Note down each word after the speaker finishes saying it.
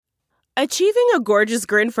Achieving a gorgeous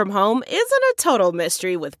grin from home isn't a total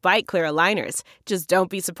mystery with Byte Clear aligners. Just don't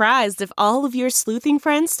be surprised if all of your sleuthing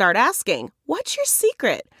friends start asking, "What's your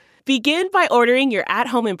secret?" Begin by ordering your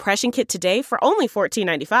at-home impression kit today for only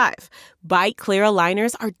 $14.95. Byte Clear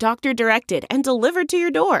aligners are doctor-directed and delivered to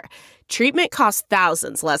your door. Treatment costs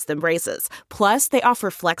thousands less than braces. Plus, they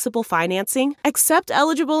offer flexible financing, accept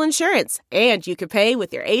eligible insurance, and you can pay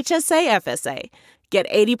with your HSA FSA. Get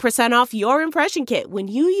 80% off your impression kit when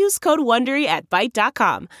you use code WONDERY at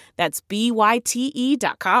Byte.com. That's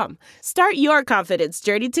BYTE.com. Start your confidence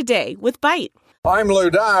journey today with Byte. I'm Lou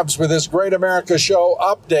Dobbs with this Great America Show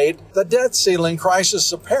update. The debt ceiling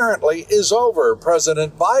crisis apparently is over.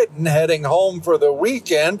 President Biden heading home for the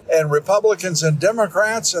weekend, and Republicans and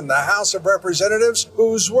Democrats in the House of Representatives,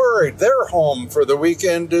 who's worried they're home for the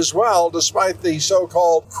weekend as well, despite the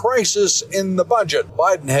so-called crisis in the budget.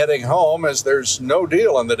 Biden heading home as there's no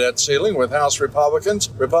deal on the debt ceiling with House Republicans.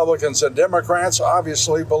 Republicans and Democrats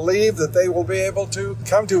obviously believe that they will be able to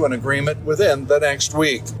come to an agreement within the next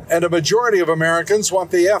week. And a majority of Americans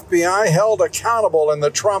want the FBI held accountable in the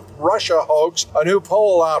Trump-Russia hoax. A new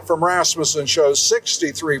poll out from Rasmussen shows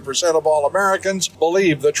 63% of all Americans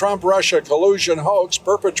believe the Trump-Russia collusion hoax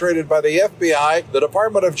perpetrated by the FBI, the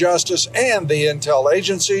Department of Justice, and the intel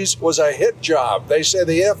agencies was a hit job. They say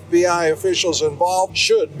the FBI officials involved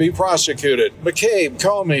should be prosecuted. McCabe,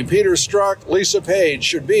 Comey, Peter Strzok, Lisa Page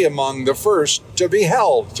should be among the first to be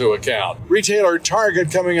held to account. Retailer Target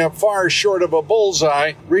coming up far short of a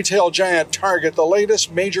bullseye. Retail giant Target, the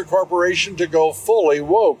latest major corporation to go fully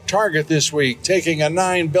woke. Target this week taking a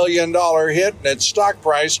 $9 billion hit in its stock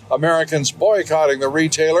price. Americans boycotting the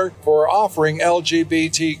retailer for offering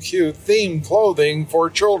LGBTQ-themed clothing for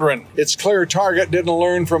children. It's clear Target didn't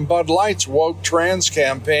learn from Bud Light's woke trans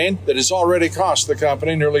campaign that has already cost the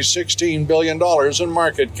company nearly $16 billion in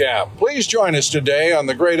market cap. Please join us today on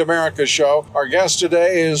the Great America Show. Our guest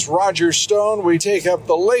today is Roger Stone. We take up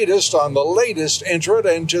the latest on the latest entrant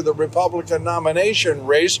into the Republican nomination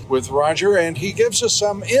race with Roger, and he gives us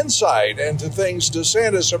some insight into things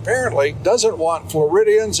DeSantis apparently doesn't want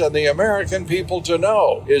Floridians and the American people to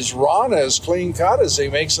know. Is Ron as clean-cut as he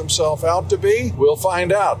makes himself out to be? We'll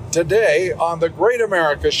find out today on the Great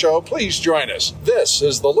America Show. Please join us. This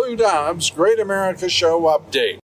is the Lou Dobbs Great America Show update.